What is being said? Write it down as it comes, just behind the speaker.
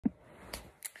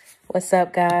What's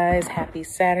up, guys? Happy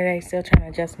Saturday. Still trying to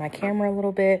adjust my camera a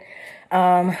little bit.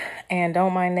 And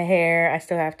don't mind the hair. I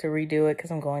still have to redo it because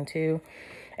I'm going to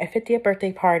a 50th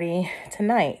birthday party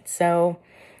tonight. So,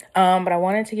 but I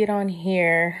wanted to get on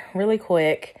here really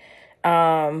quick,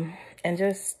 and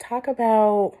just talk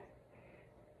about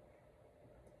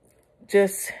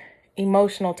just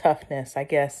emotional toughness, I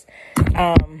guess.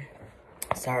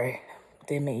 Sorry.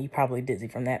 Didn't make you probably dizzy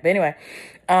from that. But anyway,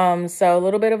 so a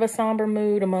little bit of a somber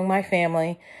mood among my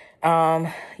family.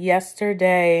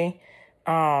 Yesterday,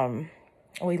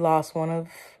 we lost one of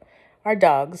our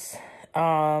dogs,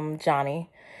 Johnny.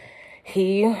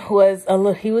 He was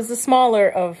the smaller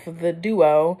of the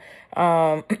duo.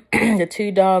 The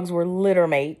two dogs were litter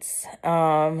mates.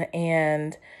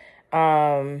 And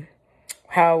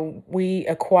how we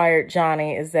acquired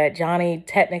Johnny is that Johnny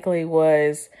technically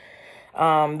was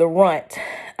the runt,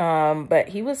 but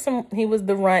he was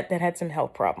the runt that had some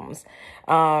health problems.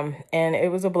 And it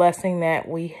was a blessing that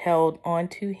we held on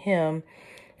to him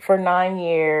for 9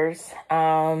 years,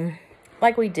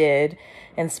 like we did,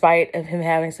 in spite of him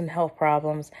having some health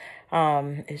problems.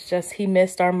 It's just, he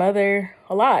missed our mother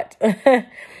a lot.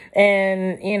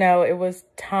 And, you know, it was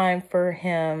time for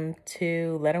him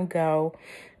to let him go.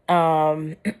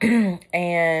 And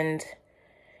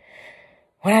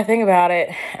when I think about it,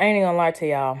 I ain't even gonna lie to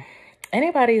y'all.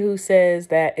 Anybody who says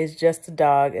that it's just a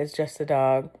dog,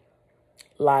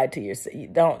 lied to yourself.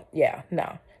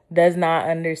 No. Does not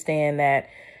understand that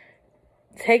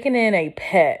taking in a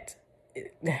pet,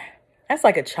 that's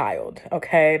like a child,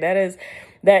 okay?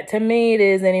 That to me it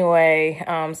is anyway.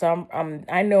 So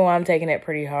I know I'm taking it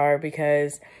pretty hard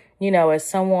because, you know, as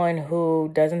someone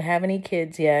who doesn't have any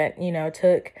kids yet, you know,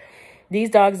 took these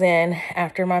dogs in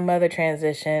after my mother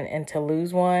transitioned, and to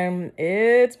lose one,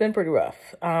 it's been pretty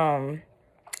rough. I'm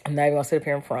not even gonna sit up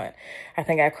here in front. I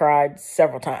think I cried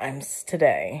several times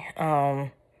today,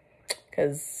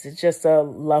 because it's just a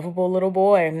lovable little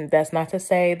boy. And that's not to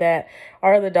say that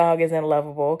our other dog isn't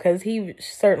lovable, because he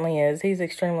certainly is. He's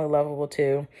extremely lovable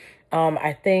too.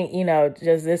 I think, you know,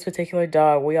 just this particular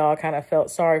dog, we all kind of felt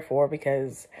sorry for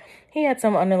because he had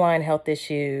some underlying health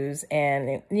issues,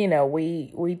 and, you know,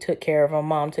 we took care of him.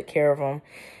 Mom took care of him,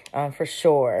 for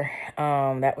sure.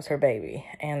 That was her baby.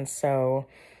 And so,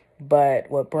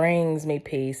 but what brings me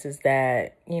peace is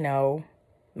that, you know,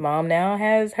 Mom now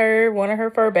has one of her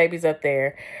fur babies up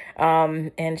there.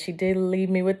 And she did leave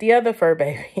me with the other fur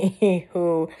baby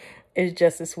who is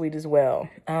just as sweet as well.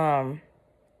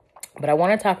 But I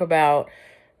want to talk about,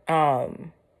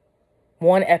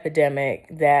 one epidemic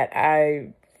that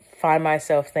I find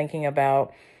myself thinking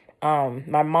about.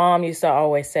 My mom used to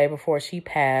always say before she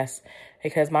passed,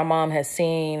 because my mom has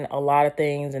seen a lot of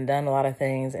things and done a lot of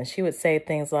things, and she would say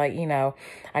things like, you know,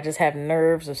 I just have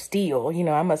nerves of steel. You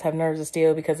know, I must have nerves of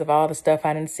steel because of all the stuff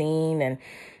I done seen, and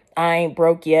I ain't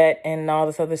broke yet, and all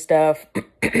this other stuff.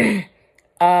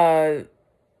 The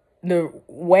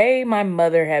way my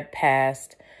mother had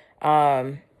passed,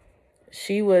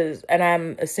 she was, and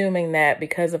I'm assuming that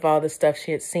because of all the stuff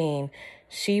she had seen,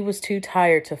 she was too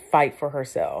tired to fight for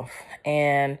herself.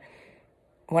 And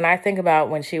when I think about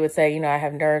when she would say, you know, I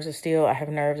have nerves of steel, I'm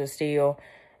going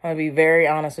to be very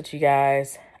honest with you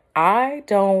guys. I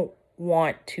don't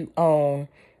want to own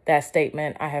that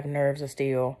statement, I have nerves of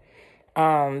steel.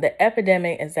 The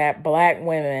epidemic is that Black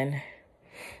women,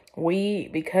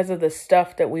 because of the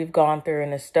stuff that we've gone through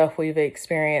and the stuff we've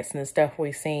experienced and the stuff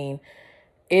we've seen,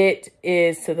 it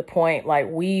is to the point like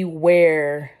we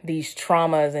wear these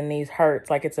traumas and these hurts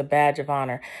like it's a badge of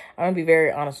honor. I'm going to be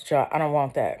very honest with y'all. I don't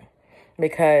want that,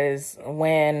 because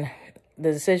when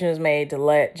the decision was made to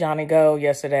let Johnny go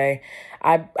yesterday,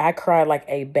 I cried like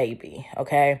a baby.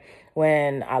 Okay.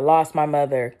 When I lost my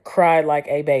mother, cried like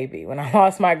a baby. When I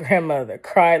lost my grandmother,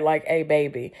 cried like a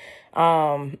baby.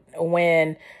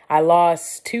 When I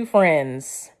lost two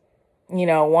friends, you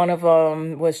know, one of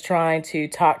them was trying to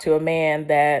talk to a man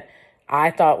that I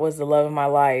thought was the love of my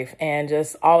life, and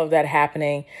just all of that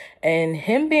happening and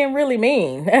him being really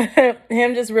mean,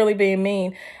 him just really being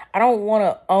mean. I don't want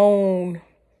to own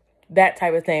that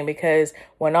type of thing, because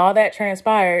when all that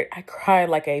transpired, I cried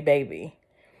like a baby.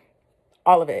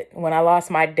 All of it. When I lost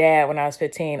my dad when I was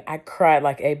 15, I cried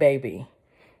like a baby.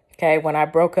 Okay. When I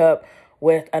broke up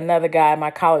with another guy,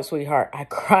 my college sweetheart, I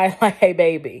cried like a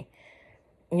baby.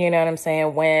 You know what I'm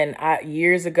saying?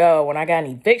 Years ago, when I got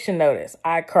an eviction notice,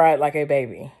 I cried like a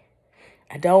baby.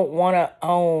 I don't want to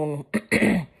own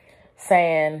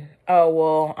saying, oh,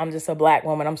 well, I'm just a Black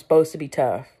woman, I'm supposed to be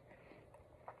tough.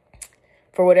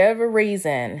 For whatever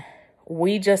reason,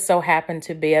 we just so happen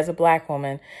to be, as a Black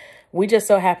woman, we just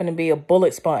so happen to be a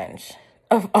bullet sponge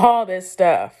of all this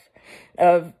stuff.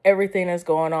 of everything that's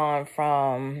going on,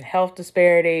 from health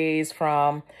disparities,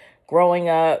 from growing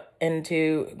up in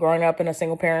a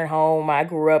single parent home. I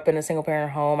grew up in a single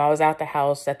parent home. I was out the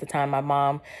house at the time my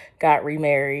mom got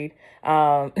remarried.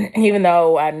 Even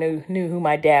though I knew who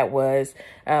my dad was,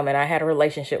 and I had a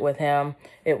relationship with him,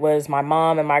 it was my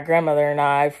mom and my grandmother and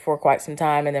I for quite some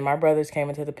time, and then my brothers came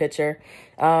into the picture.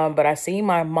 But I see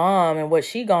my mom and what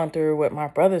she gone through with my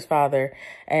brother's father,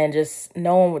 and just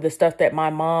knowing the stuff that my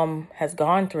mom has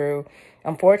gone through.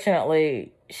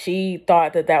 Unfortunately, she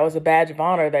thought that that was a badge of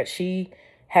honor, that she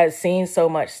has seen so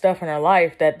much stuff in her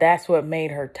life that that's what made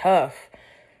her tough.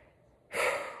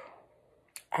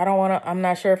 I'm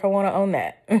not sure if I want to own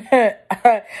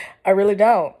that. I really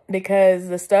don't, because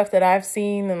the stuff that I've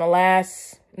seen in the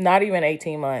last, not even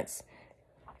 18 months,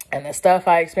 and the stuff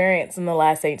I experienced in the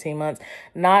last 18 months,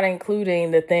 not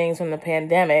including the things from the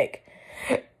pandemic,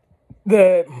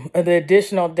 the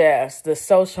additional deaths, the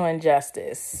social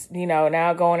injustice,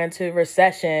 now going into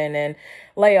recession and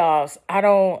layoffs.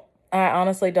 I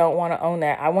honestly don't want to own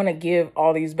that. I want to give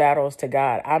all these battles to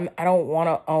God. I don't want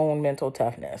to own mental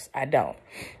toughness. I don't.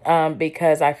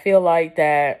 Because I feel like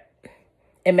that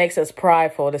it makes us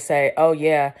prideful to say, oh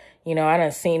yeah, I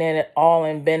done seen it all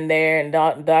and been there and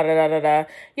da da da da da.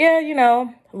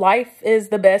 Yeah, life is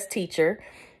the best teacher.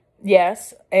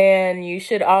 Yes. And you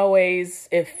should always,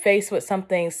 if faced with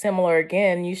something similar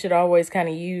again, you should always kind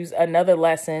of use another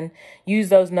lesson, use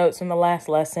those notes from the last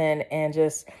lesson, and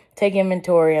just take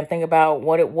inventory and think about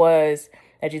what it was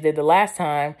that you did the last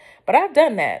time. But I've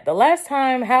done that. The last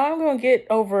time, how I'm going to get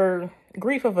over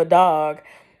grief of a dog,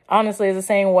 honestly, is the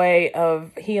same way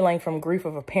of healing from grief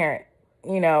of a parent.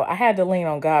 I had to lean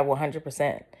on God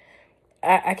 100%.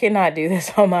 I cannot do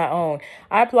this on my own.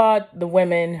 I applaud the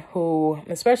women who,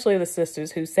 especially the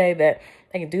sisters, who say that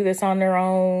they can do this on their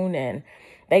own and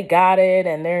they got it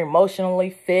and they're emotionally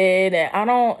fit.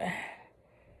 And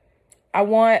I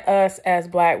want us as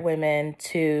Black women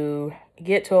to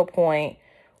get to a point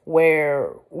where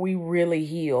we really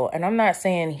heal. And I'm not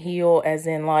saying heal as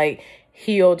in like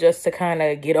heal just to kind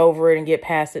of get over it and get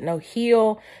past it. No,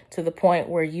 heal to the point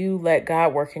where you let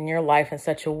God work in your life in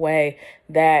such a way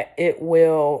that it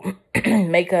will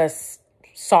make us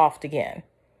soft again.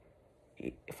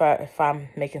 If I'm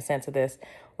making sense of this,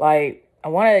 like, I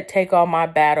want to take all my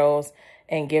battles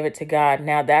and give it to God.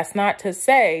 Now, that's not to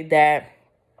say that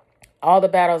all the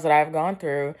battles that I've gone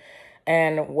through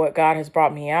and what God has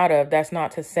brought me out of, that's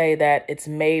not to say that it's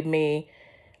made me,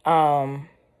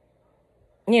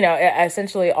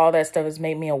 essentially all that stuff has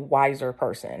made me a wiser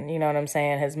person. You know what I'm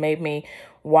saying? Has made me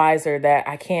wiser that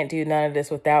I can't do none of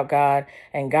this without God.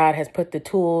 And God has put the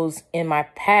tools in my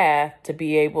path to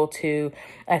be able to,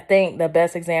 I think the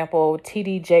best example,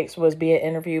 T.D. Jakes was being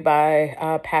interviewed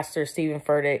by Pastor Stephen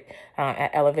Furtick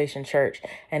at Elevation Church.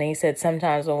 And he said,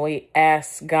 sometimes when we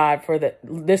ask God for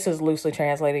this is loosely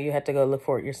translated, you have to go look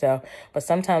for it yourself. But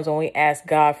sometimes when we ask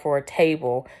God for a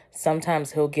table,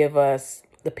 sometimes he'll give us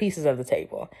the pieces of the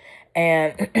table.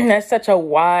 And that's such a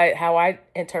wide, how I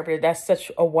interpret it, that's such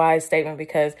a wise statement,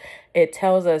 because it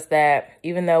tells us that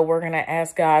even though we're going to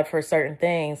ask God for certain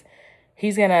things,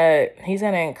 he's going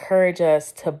to encourage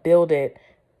us to build it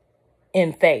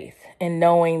in faith and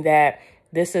knowing that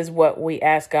this is what we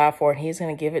ask God for and he's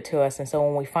going to give it to us. And so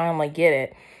when we finally get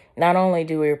it, not only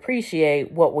do we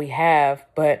appreciate what we have,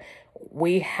 but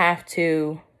we have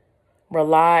to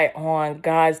rely on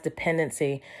God's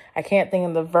dependency. I can't think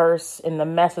of the verse in the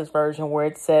Message version where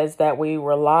it says that we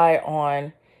rely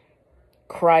on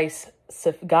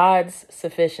God's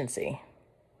sufficiency.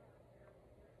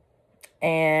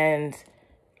 And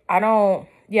I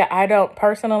don't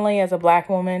personally, as a Black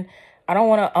woman, I don't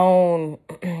want to own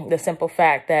the simple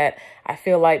fact that I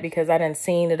feel like because I done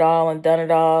seen it all and done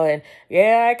it all. And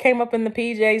yeah, I came up in the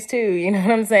PJs too. You know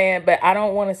what I'm saying? But I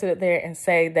don't want to sit there and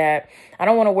say that I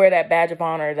don't want to wear that badge of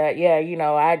honor that, yeah,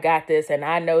 I got this and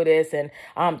I know this and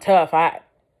I'm tough. I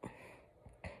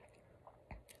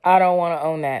don't want to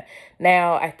own that.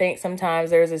 Now, I think sometimes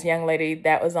there's this young lady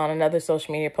that was on another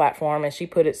social media platform and she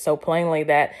put it so plainly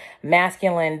that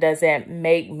masculine doesn't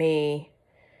make me,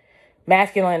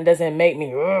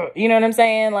 you know what I'm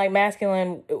saying? Like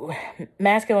masculine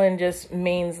just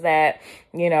means that,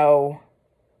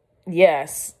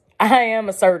 yes, I am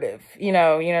assertive,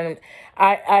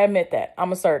 I admit that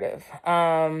I'm assertive.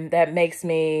 That makes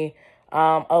me,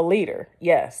 a leader.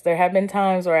 Yes. There have been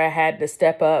times where I had to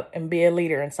step up and be a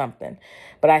leader in something,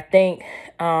 but I think,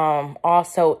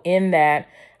 also in that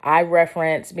I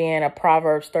reference being a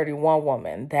Proverbs 31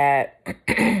 woman that,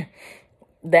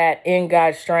 that in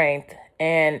God's strength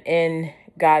and in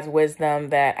God's wisdom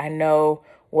that I know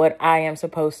what I am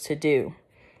supposed to do.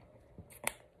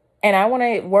 And I want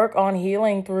to work on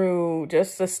healing through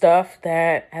just the stuff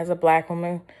that as a Black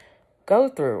woman go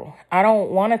through. I don't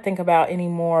want to think about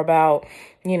anymore about,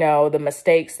 the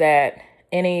mistakes that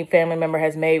any family member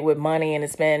has made with money and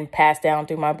it's been passed down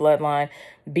through my bloodline.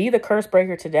 Be the curse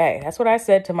breaker today. That's what I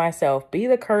said to myself. Be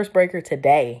the curse breaker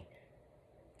today.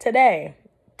 Today.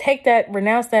 Take that,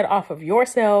 renounce that off of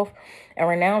yourself and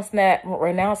renounce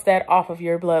that off of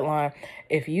your bloodline.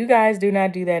 If you guys do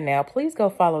not do that now, please go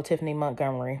follow Tiffany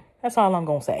Montgomery. That's all I'm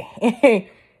going to say.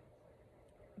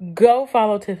 Go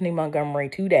follow Tiffany Montgomery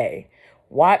today.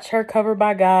 Watch her Covered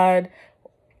by God.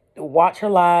 Watch her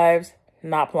lives.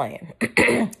 Not playing.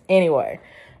 Anyway,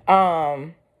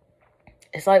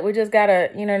 it's like we just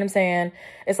gotta, you know what I'm saying?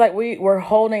 It's like we're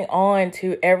holding on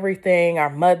to everything,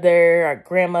 our mother, our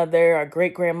grandmother, our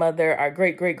great-grandmother, our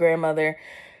great-great-grandmother.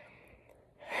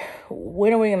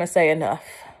 When are we going to say enough?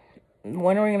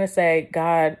 When are we going to say,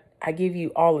 God, I give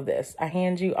you all of this. I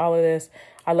hand you all of this.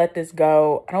 I let this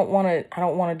go. I don't want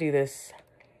to do this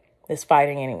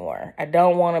fighting anymore. I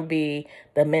don't want to be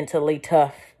the mentally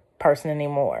tough person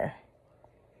anymore.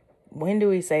 When do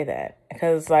we say that?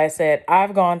 Because like I said,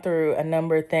 I've gone through a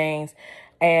number of things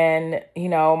and,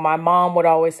 my mom would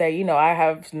always say, I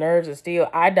have nerves of steel.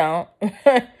 I don't.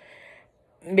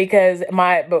 Because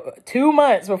 2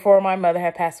 months before my mother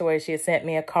had passed away, she had sent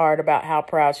me a card about how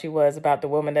proud she was about the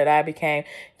woman that I became.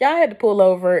 Y'all had to pull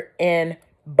over and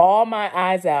bawl my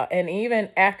eyes out. And even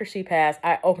after she passed,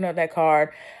 I opened up that card.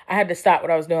 I had to stop what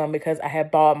I was doing because I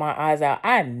had bawled my eyes out.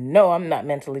 I know I'm not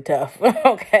mentally tough.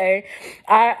 Okay.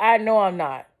 I know I'm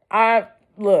not. I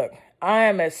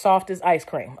am as soft as ice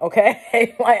cream.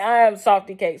 Okay. Like I am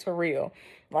softy cakes for real.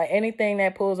 Like anything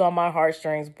that pulls on my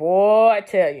heartstrings, boy, I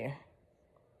tell you.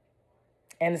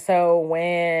 And so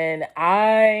when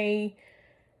I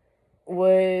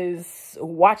was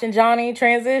watching Johnny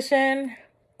transition,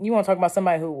 you want to talk about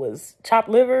somebody who was chopped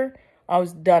liver? I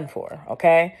was done for,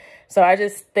 okay? So I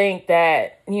just think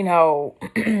that,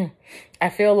 I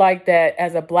feel like that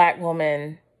as a Black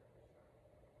woman,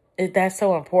 that's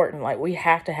so important. Like, we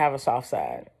have to have a soft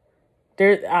side.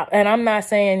 And I'm not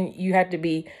saying you have to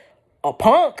be a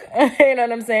punk, you know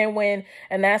what I'm saying?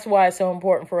 And that's why it's so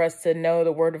important for us to know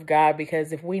the word of God,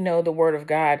 because if we know the word of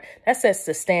God, that sets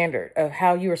the standard of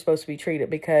how you are supposed to be treated.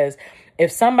 Because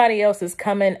if somebody else is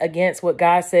coming against what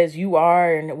God says you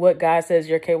are and what God says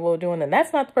you're capable of doing, then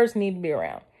that's not the person you need to be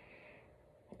around.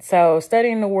 So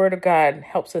studying the word of God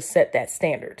helps us set that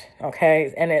standard.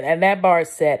 Okay. And that bar is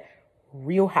set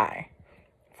real high.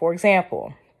 For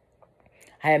example,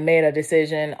 I had made a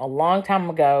decision a long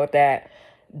time ago that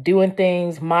doing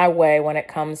things my way when it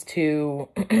comes to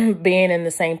being in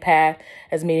the same path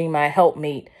as meeting my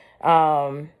helpmeet,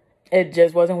 it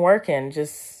just wasn't working.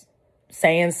 Just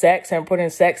saying sex and putting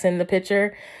sex in the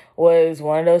picture was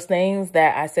one of those things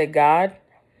that I said, God,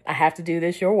 I have to do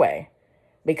this your way,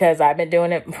 because I've been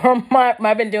doing it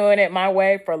my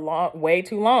way for way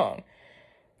too long.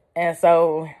 And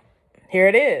so here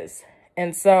it is.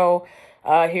 And so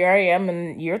here I am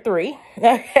in year 3.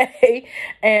 Okay.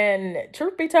 And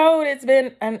truth be told, it's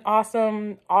been an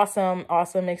awesome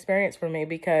experience for me,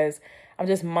 because I'm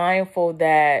just mindful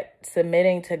that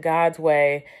submitting to God's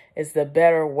way is the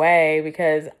better way.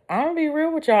 Because I'm gonna be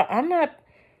real with y'all, I'm not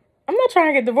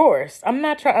trying to get divorced. I'm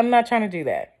not trying to do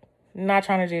that. I'm not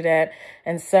trying to do that.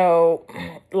 And so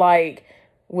like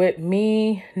with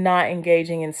me not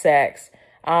engaging in sex,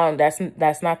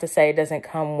 that's not to say it doesn't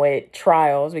come with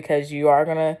trials, because you are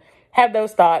going to have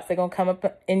those thoughts. They're going to come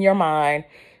up in your mind.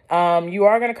 You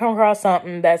are going to come across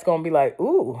something that's going to be like,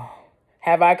 ooh,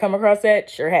 have I come across that?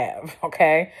 Sure have.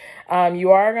 Okay.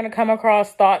 You are going to come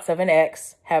across thoughts of an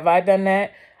ex. Have I done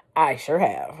that? I sure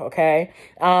have. Okay.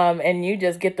 And you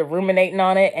just get to ruminating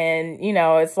on it. And,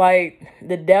 it's like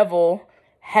the devil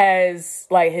has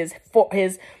like his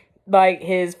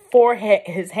forehead,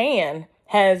 his hand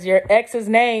has your ex's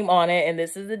name on it, and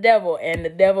this is the devil, and the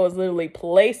devil is literally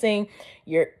placing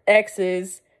your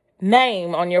ex's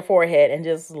name on your forehead and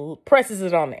just presses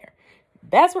it on there.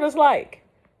 That's what it's like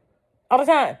all the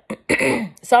time.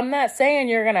 So I'm not saying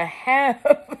you're not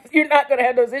gonna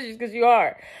have those issues, because you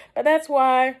are, but that's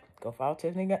why go follow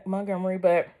Tiffany Montgomery.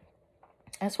 But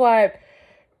that's why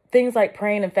things like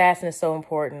praying and fasting is so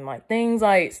important. Like things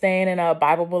like staying in a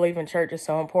Bible believing church is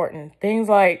so important. Things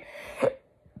like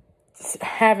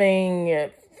having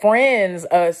friends,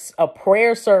 a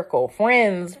prayer circle,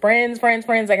 friends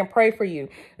that can pray for you,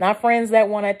 not friends that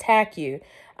want to attack you.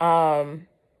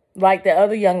 Like the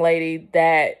other young lady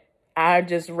that I'm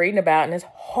just reading about, and it's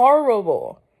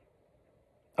horrible.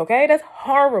 Okay, that's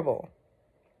horrible.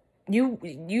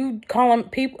 You calling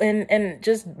people and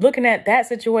just looking at that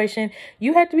situation,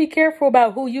 you have to be careful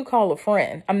about who you call a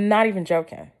friend. I'm not even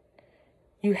joking.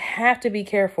 You have to be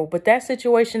careful. But that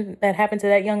situation that happened to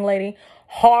that young lady,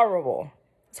 horrible.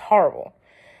 It's horrible.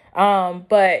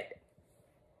 But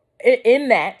in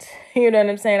that, you know what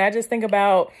I'm saying? I just think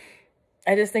about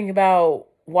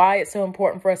why it's so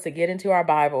important for us to get into our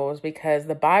Bibles, because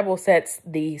the Bible sets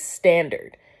the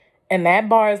standard, and that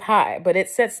bar is high, but it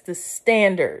sets the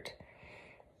standard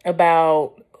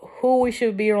about who we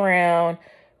should be around,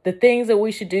 the things that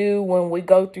we should do when we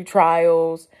go through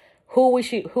trials, who we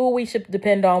should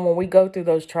depend on when we go through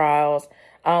those trials,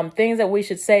 things that we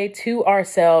should say to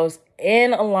ourselves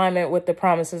in alignment with the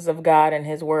promises of God and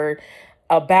his word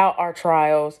about our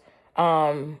trials,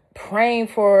 praying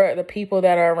for the people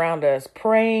that are around us,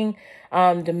 praying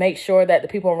to make sure that the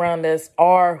people around us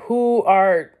are who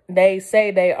they say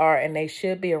they are and they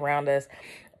should be around us,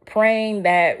 praying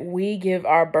that we give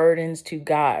our burdens to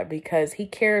God because he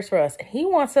cares for us and he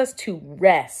wants us to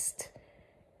rest.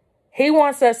 He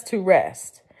wants us to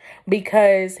rest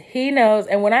because he knows.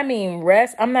 And when I mean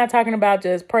rest, I'm not talking about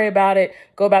just pray about it,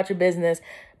 go about your business,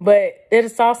 but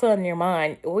it's also in your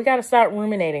mind. We got to start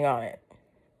ruminating on it.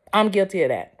 I'm guilty of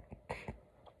that.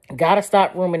 Got to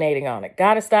stop ruminating on it.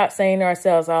 Got to stop saying to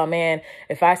ourselves, oh man,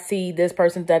 if I see this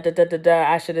person,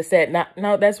 I should have said,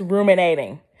 no, that's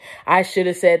ruminating. I should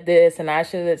have said this and I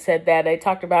should have said that. They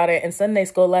talked about it in Sunday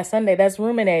school last Sunday. That's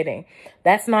ruminating.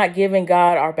 That's not giving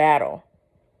God our battle.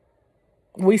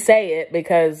 We say it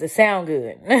because it sounds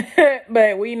good,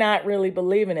 but we not really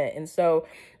believing it. And so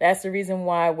that's the reason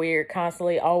why we're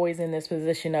constantly always in this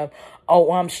position of,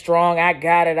 oh, I'm strong. I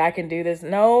got it. I can do this.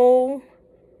 No,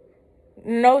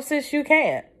 sis, you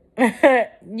can't.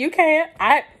 You can't.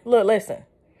 Listen,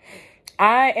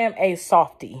 I am a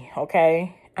softie.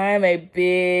 Okay. I am a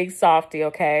big softie.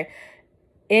 Okay.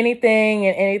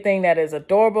 Anything that is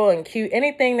adorable and cute,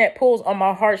 anything that pulls on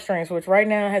my heartstrings, which right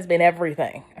now has been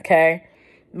everything. Okay.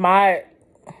 But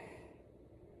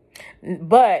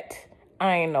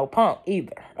I ain't no punk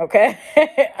either. Okay.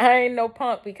 I ain't no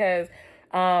punk because,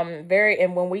 and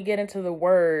when we get into the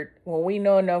word, when we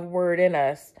know enough word in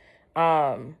us,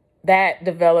 that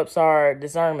develops our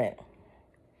discernment.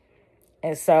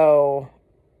 And so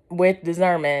with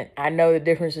discernment, I know the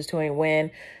difference between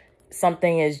when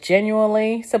something is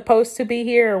genuinely supposed to be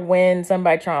here or when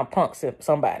somebody trying to punk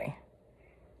somebody.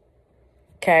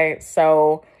 Okay.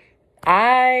 So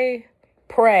I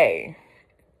pray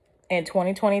in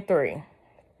 2023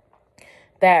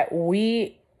 that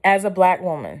we as a Black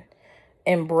woman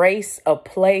embrace a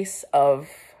place of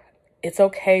it's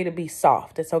okay to be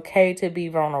soft. It's okay to be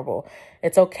vulnerable.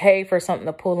 It's okay for something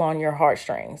to pull on your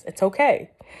heartstrings. It's okay.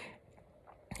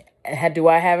 Do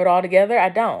I have it all together? I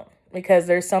don't, because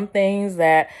there's some things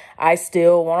that I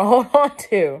still want to hold on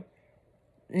to.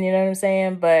 You know what I'm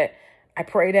saying? But I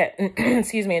pray that,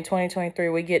 excuse me, in 2023,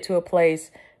 we get to a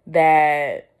place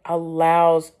that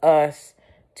allows us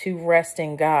to rest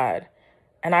in God.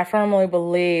 And I firmly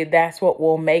believe that's what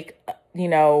will make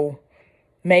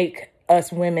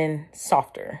us women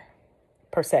softer,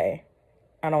 per se.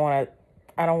 I don't want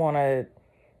to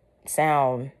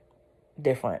sound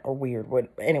different or weird.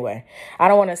 Anyway, I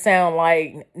don't want to sound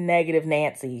like negative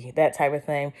Nancy, that type of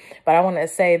thing. But I want to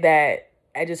say that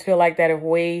I just feel like that if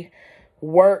we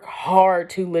work hard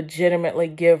to legitimately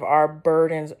give our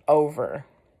burdens over,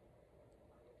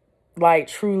 like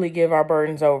truly give our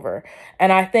burdens over.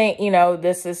 And I think,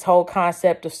 this whole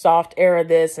concept of soft era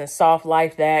this and soft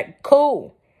life that,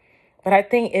 cool. But I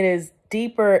think it is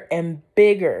deeper and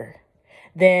bigger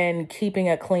than keeping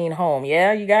a clean home.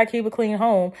 Yeah, you got to keep a clean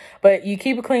home, but you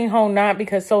keep a clean home not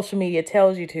because social media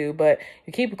tells you to, but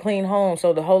you keep a clean home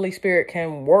so the Holy Spirit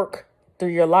can work through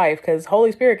your life, because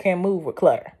Holy Spirit can't move with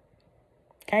clutter.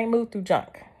 Can't move through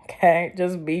junk. Okay,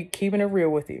 just be keeping it real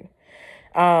with you.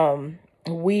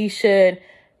 We should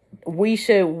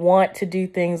want to do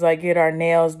things like get our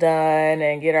nails done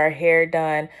and get our hair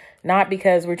done, not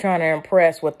because we're trying to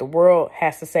impress what the world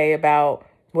has to say about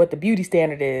what the beauty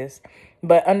standard is,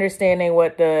 but understanding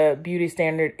what the beauty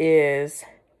standard is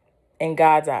in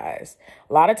God's eyes.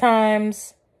 A lot of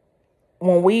times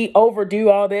when we overdo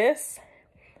all this,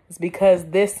 it's because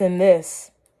this and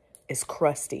this is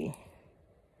crusty.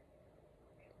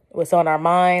 What's on our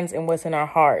minds and what's in our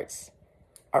hearts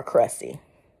are crusty.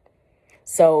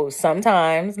 So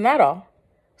sometimes, not all,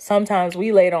 sometimes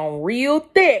we lay it on real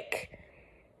thick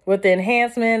with the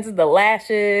enhancements, the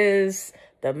lashes,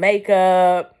 the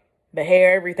makeup, The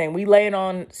hair, everything. We lay it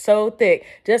on so thick.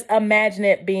 Just imagine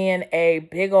it being a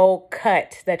big old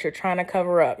cut that you're trying to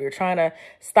cover up. You're trying to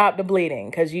stop the bleeding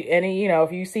because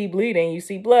if you see bleeding, you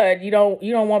see blood. You don't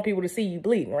want people to see you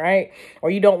bleeding, right? Or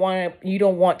you don't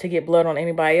want to get blood on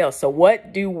anybody else. So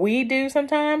what do we do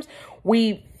sometimes?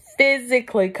 We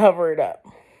physically cover it up.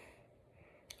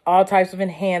 All types of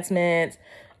enhancements,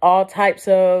 all types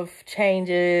of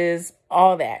changes,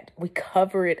 all that. We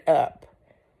cover it up.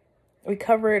 We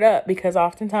cover it up because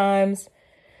oftentimes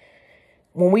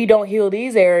when we don't heal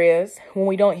these areas, when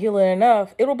we don't heal it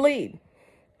enough, it'll bleed.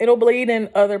 It'll bleed in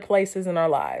other places in our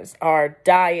lives, our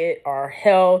diet, our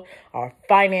health, our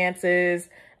finances,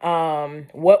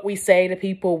 what we say to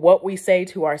people, what we say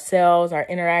to ourselves, our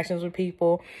interactions with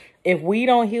people. If we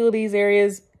don't heal these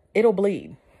areas, it'll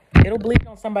bleed. It'll bleed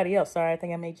on somebody else. Sorry, I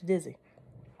think I made you dizzy.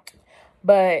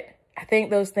 But I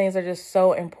think those things are just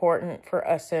so important for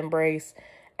us to embrace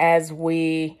as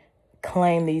we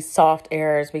claim these soft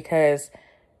areas, because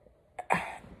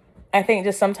I think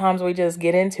just sometimes we just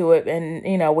get into it and,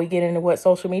 we get into what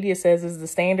social media says is the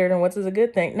standard and what's is a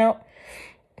good thing. No.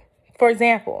 For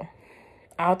example,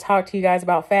 I'll talk to you guys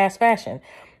about fast fashion.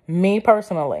 Me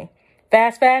personally,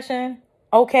 fast fashion,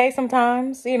 okay,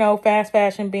 sometimes, fast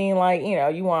fashion being like,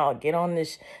 you want to get on the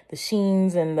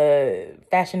Sheins and the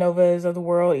Fashion Novas of the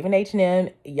world, even H&M.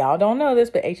 Y'all don't know this,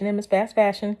 but H&M is fast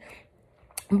fashion.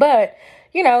 But,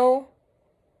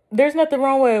 there's nothing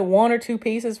wrong with one or two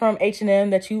pieces from H&M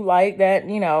that you like that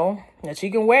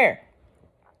you can wear.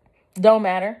 Don't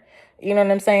matter. You know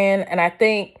what I'm saying? And I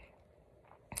think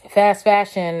fast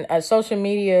fashion, a social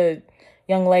media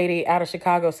young lady out of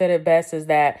Chicago said it best, is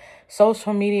that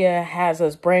social media has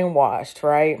us brainwashed,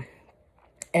 right?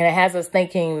 And it has us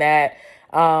thinking that,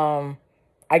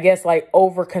 I guess like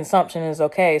overconsumption is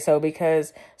okay. So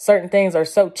because certain things are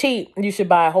so cheap, you should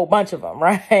buy a whole bunch of them,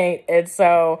 right? And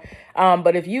so,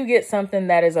 but if you get something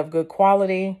that is of good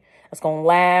quality, it's going to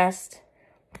last,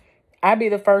 I'd be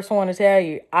the first one to tell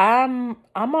you, I'm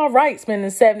all right spending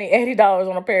 $70-$80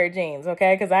 on a pair of jeans,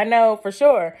 okay? Because I know for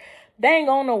sure they ain't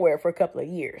going nowhere for a couple of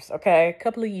years, okay? A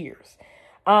couple of years.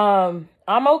 I'm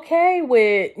okay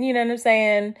with, you know what I'm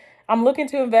saying? I'm looking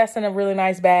to invest in a really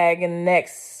nice bag in the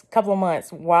next couple of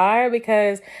months. Why?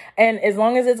 Because, and as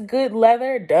long as it's good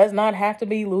leather, does not have to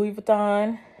be Louis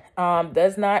Vuitton,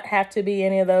 does not have to be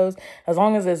any of those. As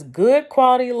long as it's good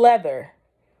quality leather,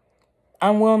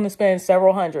 I'm willing to spend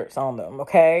several hundreds on them.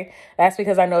 Okay. That's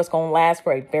because I know it's going to last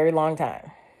for a very long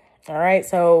time. All right.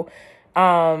 So,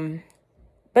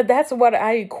 but that's what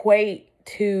I equate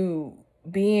to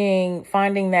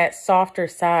finding that softer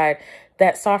side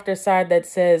that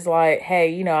says like,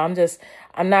 hey,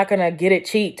 I'm not going to get it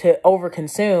cheap to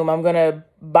overconsume. I'm going to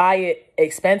buy it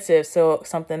expensive. So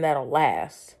something that'll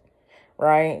last.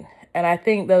 Right. And I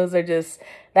think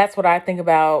that's what I think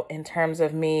about in terms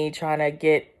of me trying to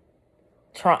get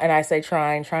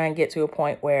to a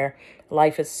point where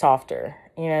life is softer.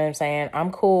 You know what I'm saying?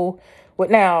 I'm cool with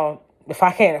now, if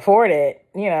I can't afford it,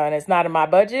 and it's not in my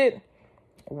budget,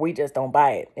 we just don't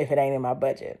buy it if it ain't in my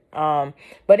budget.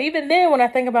 But even then, when I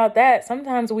think about that,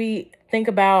 sometimes we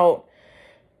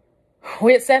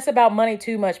obsess about money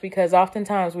too much because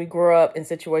oftentimes we grow up in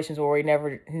situations where we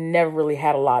never really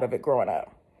had a lot of it growing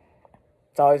up.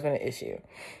 It's always been an issue.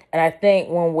 And I think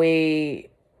when we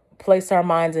place our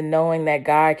minds in knowing that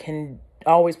God can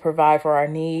always provide for our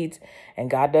needs and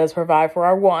God does provide for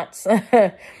our wants,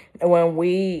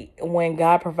 when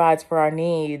God provides for our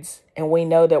needs and we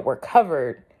know that we're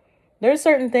covered, there's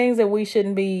certain things that we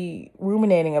shouldn't be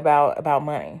ruminating about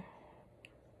money.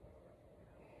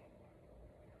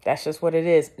 That's just what it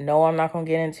is. No, I'm not going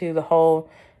to get into the whole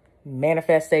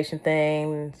manifestation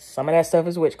thing. Some of that stuff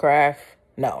is witchcraft.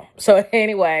 No. So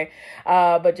anyway,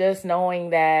 but just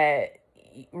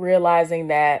realizing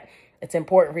that it's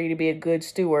important for you to be a good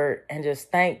steward and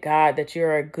just thank God that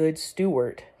you're a good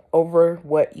steward over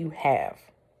what you have.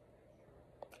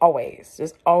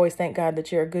 Just always thank God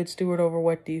that you're a good steward over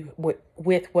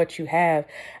with what you have.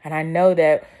 And I know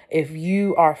that if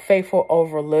you are faithful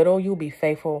over little, you'll be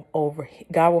faithful over,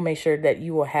 God will make sure that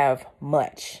you will have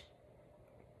much.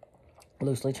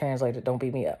 Loosely translated, don't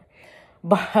beat me up.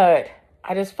 But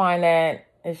I just find that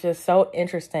it's just so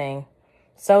interesting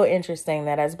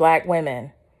that as black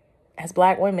women,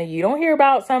 you don't hear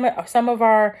about some of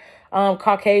our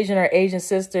Caucasian or Asian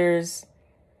sisters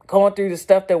going through the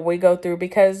stuff that we go through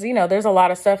because, there's a lot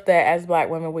of stuff that as black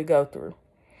women we go through.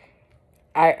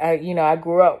 I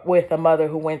grew up with a mother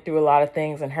who went through a lot of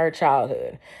things in her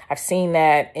childhood. I've seen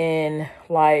that in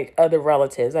like other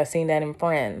relatives. I've seen that in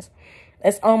friends.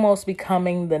 It's almost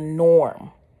becoming the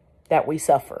norm that we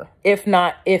suffer. If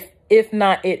not, it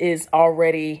is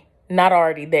already not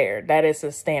already there. That is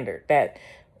a standard that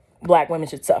Black women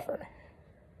should suffer.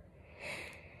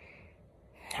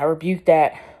 I rebuke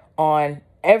that on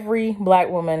every Black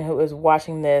woman who is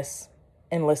watching this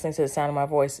and listening to the sound of my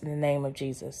voice in the name of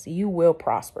Jesus. You will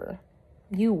prosper.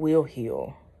 You will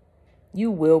heal. You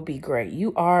will be great.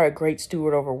 You are a great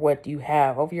steward over what you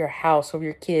have, over your house, over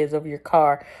your kids, over your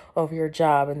car, over your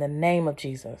job. In the name of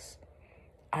Jesus,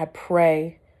 I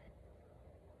pray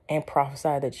and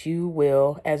prophesy that you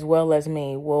will, as well as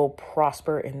me, will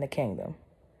prosper in the kingdom.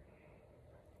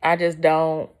 I just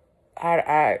don't,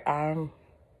 I'm,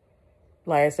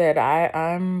 like I said,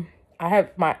 I'm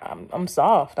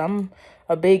soft. I'm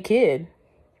a big kid.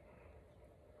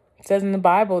 It says in the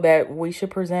Bible that we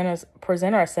should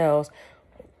present ourselves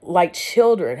like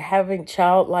children, having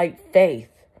childlike faith.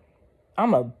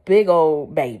 I'm a big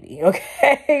old baby,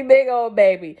 okay? Big old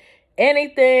baby.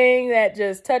 Anything that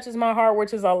just touches my heart,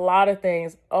 which is a lot of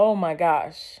things, oh my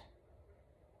gosh.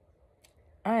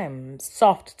 I am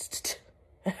soft,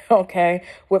 okay?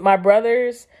 With my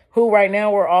brothers, who right now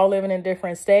we're all living in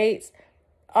different states.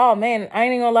 Oh man, I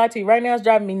ain't even gonna lie to you. Right now it's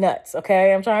driving me nuts,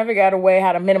 okay? I'm trying to figure out a way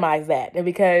how to minimize that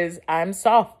because I'm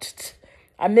soft.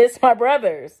 I miss my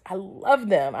brothers. I love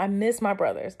them. I miss my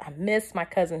brothers. I miss my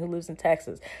cousin who lives in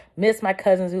Texas. Miss my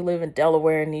cousins who live in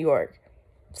Delaware and New York.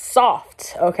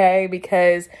 Soft, okay?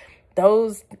 Because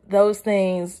those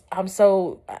things, I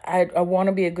want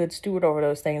to be a good steward over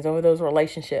those things, over those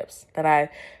relationships that I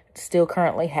still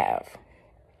currently have.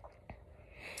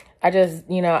 I just,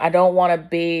 I don't want to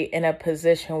be in a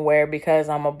position where because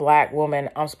I'm a Black woman,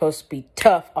 I'm supposed to be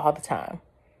tough all the time.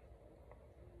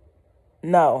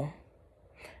 No.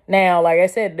 Now, like I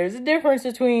said, there's a difference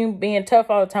between being tough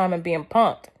all the time and being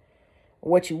punked.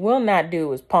 What you will not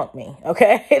do is punk me,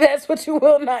 okay? That's what you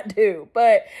will not do.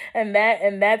 And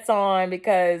that's on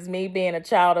because me being a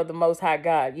child of the Most High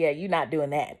God, yeah, you're not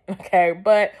doing that, okay?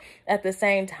 But at the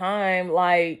same time,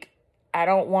 like, I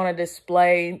don't want to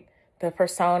display the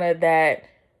persona that,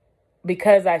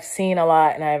 because I've seen a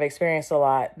lot and I've experienced a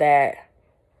lot, that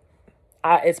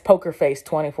it's poker face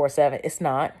 24/7. It's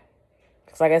not.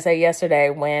 Because like I said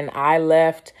yesterday, when I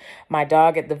left my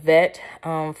dog at the vet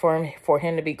for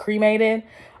him to be cremated,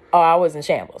 I was in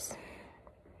shambles.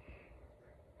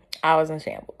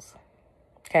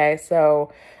 Okay,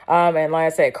 so, and like I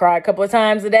said, cry a couple of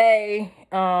times a day.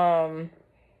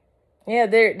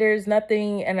 There's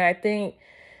nothing, and I think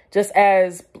just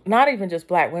as, not even just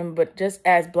Black women, but just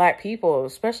as Black people,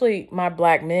 especially my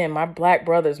Black men, my Black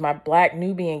brothers, my Black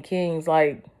Nubian kings,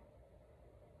 like,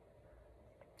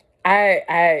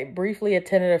 I briefly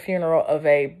attended a funeral of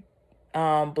a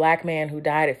Black man who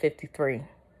died at 53.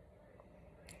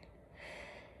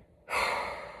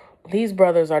 These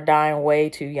brothers are dying way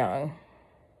too young.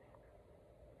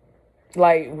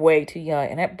 Like, way too young,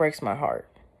 and that breaks my heart.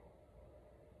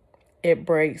 It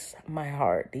breaks my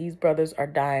heart. These brothers are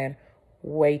dying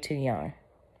way too young.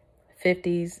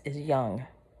 50s is young.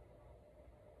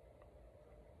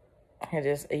 I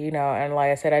just, and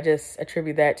like I said, I just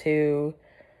attribute that to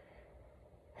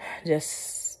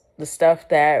just the stuff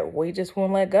that we just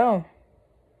won't let go.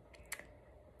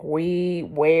 We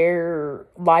wear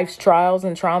life's trials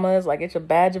and traumas like it's a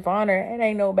badge of honor. It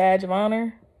ain't no badge of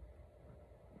honor.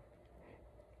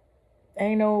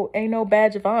 Ain't no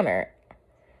badge of honor.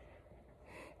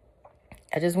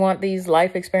 I just want these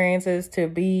life experiences to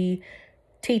be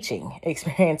teaching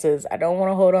experiences. I don't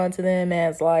want to hold on to them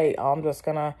as like, oh, I'm just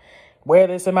going to wear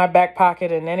this in my back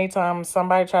pocket. And anytime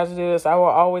somebody tries to do this, I will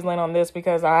always lean on this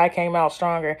because I came out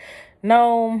stronger.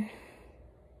 No.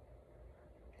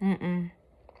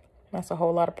 That's a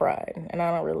whole lot of pride. And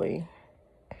I don't want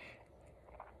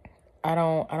to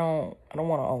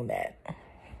own that.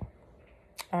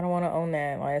 I don't want to own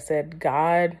that. Like I said,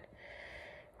 God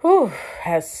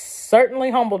has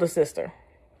certainly humbled a sister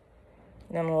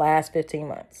in the last 15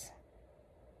 months.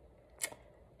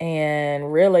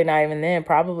 And really not even then,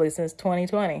 probably since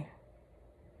 2020.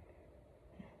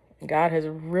 God has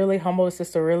really humbled a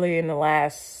sister really in the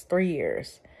last 3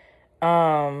 years.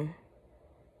 And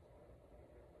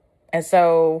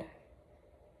so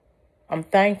I'm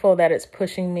thankful that it's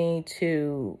pushing me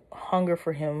to hunger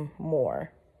for him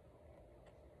more.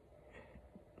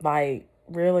 Like,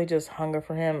 really just hunger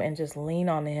for him and just lean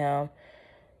on him.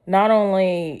 Not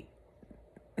only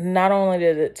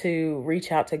to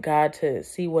reach out to God to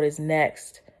see what is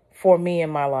next for me in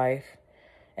my life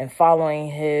and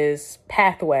following his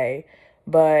pathway,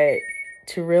 but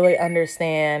to really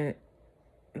understand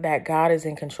that God is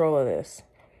in control of this.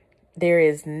 There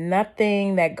is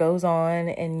nothing that goes on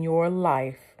in your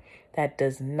life that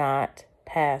does not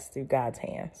pass through God's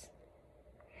hands.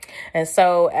 And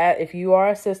so if you are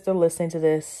a sister listening to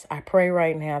this, I pray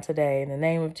right now today in the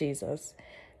name of Jesus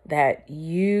that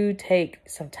you take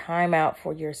some time out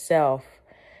for yourself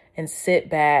and sit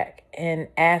back and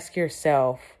ask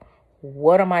yourself,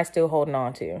 what am I still holding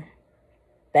on to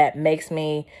that makes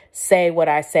me say what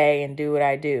I say and do what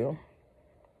I do?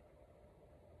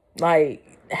 Like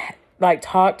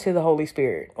talk to the Holy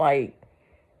Spirit.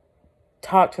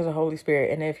 Talk to the Holy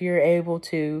Spirit. And if you're able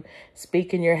to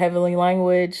speak in your heavenly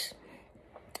language,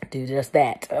 do just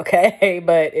that, okay?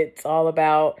 But it's all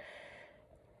about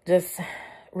just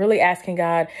really asking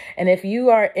God. And if you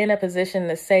are in a position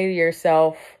to say to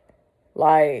yourself,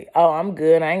 like, oh, I'm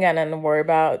good, I ain't got nothing to worry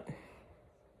about,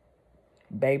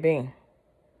 baby,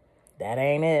 that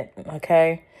ain't it,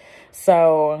 okay?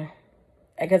 So,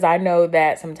 because I know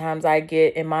that sometimes I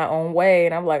get in my own way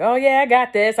and I'm like, oh yeah, I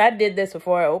got this. I did this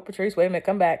before. Oh, Patrice, wait a minute,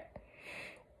 come back.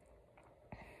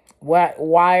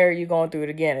 Why are you going through it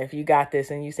again if you got this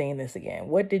and you seen this again?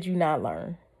 What did you not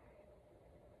learn?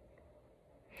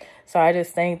 So I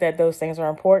just think that those things are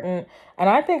important. And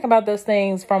I think about those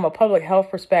things from a public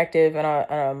health perspective and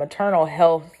a maternal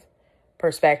health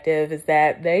perspective, is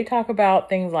that they talk about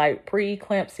things like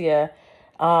preeclampsia.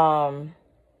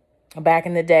 Back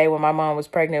in the day when my mom was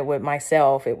pregnant with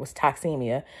myself, it was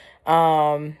toxemia.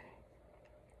 Why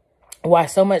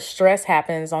so much stress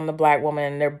happens on the Black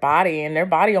woman and their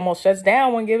body almost shuts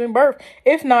down when giving birth.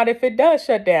 If it does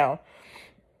shut down.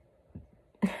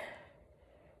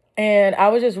 And I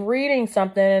was just reading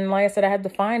something, and like I said, I had to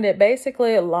find it.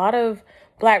 Basically, a lot of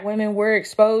Black women were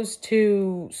exposed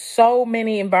to so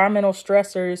many environmental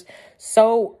stressors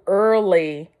so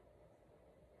early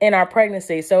in our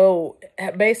pregnancy. So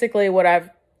basically what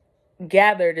I've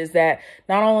gathered is that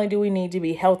not only do we need to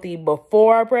be healthy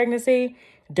before our pregnancy,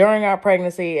 during our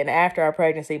pregnancy, and after our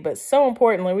pregnancy, but so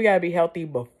importantly, we got to be healthy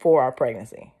before our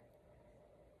pregnancy.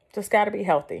 Just got to be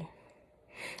healthy.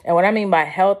 And what I mean by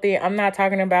healthy, I'm not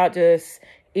talking about just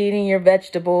eating your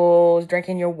vegetables,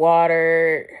 drinking your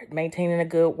water, maintaining a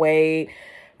good weight,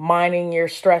 minding your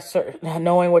stress,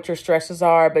 knowing what your stresses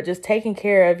are, but just taking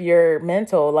care of your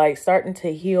mental, like starting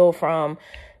to heal from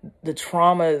the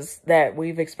traumas that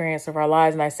we've experienced of our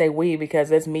lives. And I say we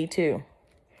because it's me too.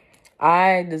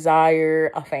 I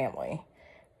desire a family.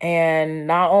 And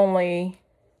not only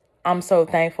I'm so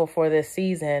thankful for this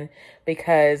season,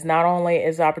 because not only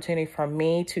is the opportunity for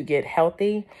me to get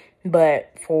healthy,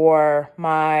 but for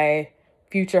my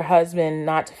future husband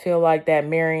not to feel like that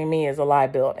marrying me is a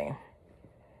liability.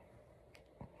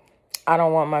 I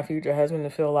don't want my future husband to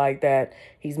feel like that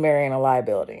he's marrying a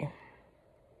liability.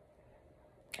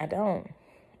 I don't.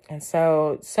 And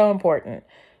so it's so important,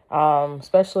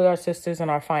 especially our sisters and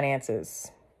our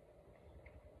finances.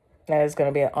 That is going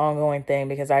to be an ongoing thing,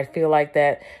 because I feel like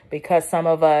that because some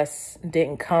of us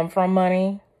didn't come from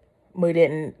money, we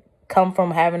didn't come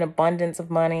from having abundance of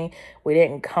money, we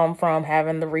didn't come from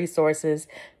having the resources,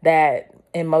 that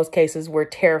in most cases we're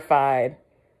terrified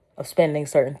of spending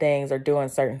certain things or doing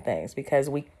certain things because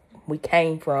we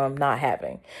came from not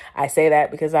having. I say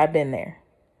that because I've been there.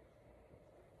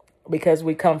 Because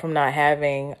we come from not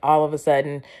having, all of a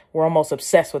sudden we're almost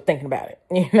obsessed with thinking about it.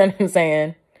 You know what I'm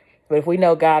saying? But if we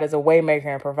know God is a way maker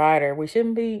and provider, we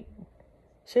shouldn't be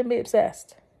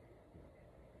obsessed.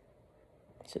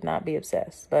 Should not be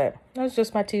obsessed. But that was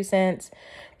just my 2 cents.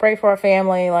 Pray for our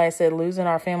family. Like I said, losing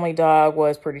our family dog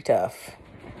was pretty tough.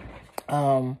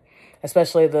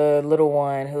 Especially the little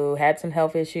one who had some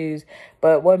health issues.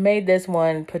 But what made this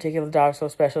one particular dog so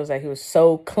special is that he was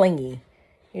so clingy.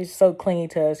 He was so clingy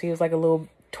to us. He was like a little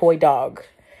toy dog.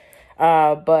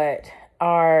 But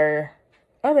our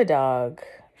other dog,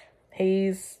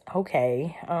 he's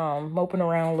okay. Moping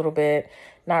around a little bit,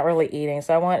 not really eating.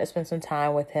 So I wanted to spend some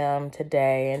time with him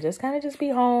today and just kind of just be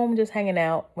home, just hanging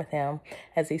out with him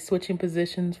as he's switching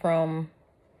positions from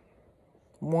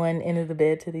one end of the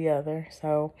bed to the other.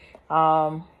 So,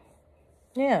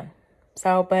 yeah.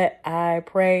 So, but I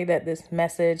pray that this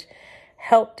message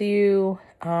helped you.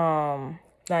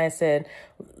 Like I said,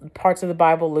 parts of the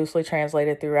Bible loosely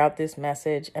translated throughout this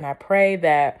message. And I pray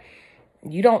that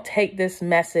you don't take this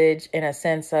message in a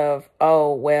sense of,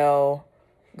 oh, well,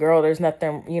 girl, there's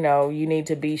nothing, you need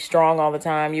to be strong all the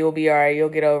time. You'll be all right. You'll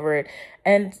get over it.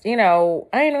 And, I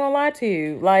ain't gonna lie to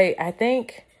you. Like, I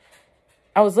think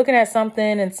I was looking at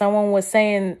something and someone was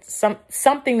saying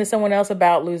something to someone else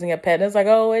about losing a pet. And it's like,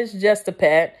 oh, it's just a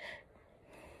pet.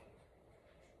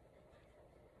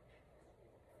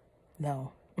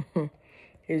 No,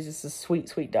 he was just a sweet,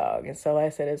 sweet dog. And so like I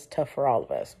said, it's tough for all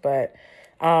of us. But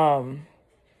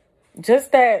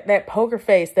Just that poker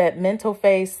face, that mental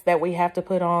face that we have to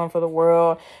put on for the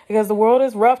world, because the world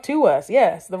is rough to us.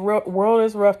 Yes, the world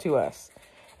is rough to us.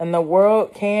 And the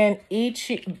world can eat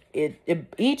you,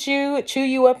 eat you, chew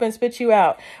you up and spit you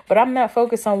out. But I'm not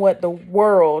focused on what the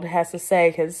world has to say,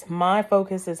 because my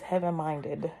focus is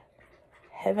heaven-minded.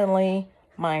 Heavenly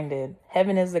minded.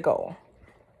 Heaven is the goal.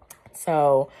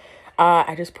 So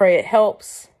I just pray it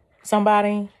helps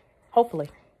somebody, hopefully.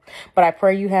 But I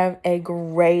pray you have a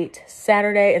great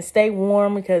Saturday and stay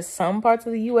warm, because some parts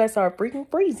of the U.S. are freaking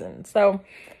freezing. So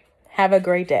have a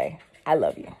great day. I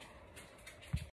love you.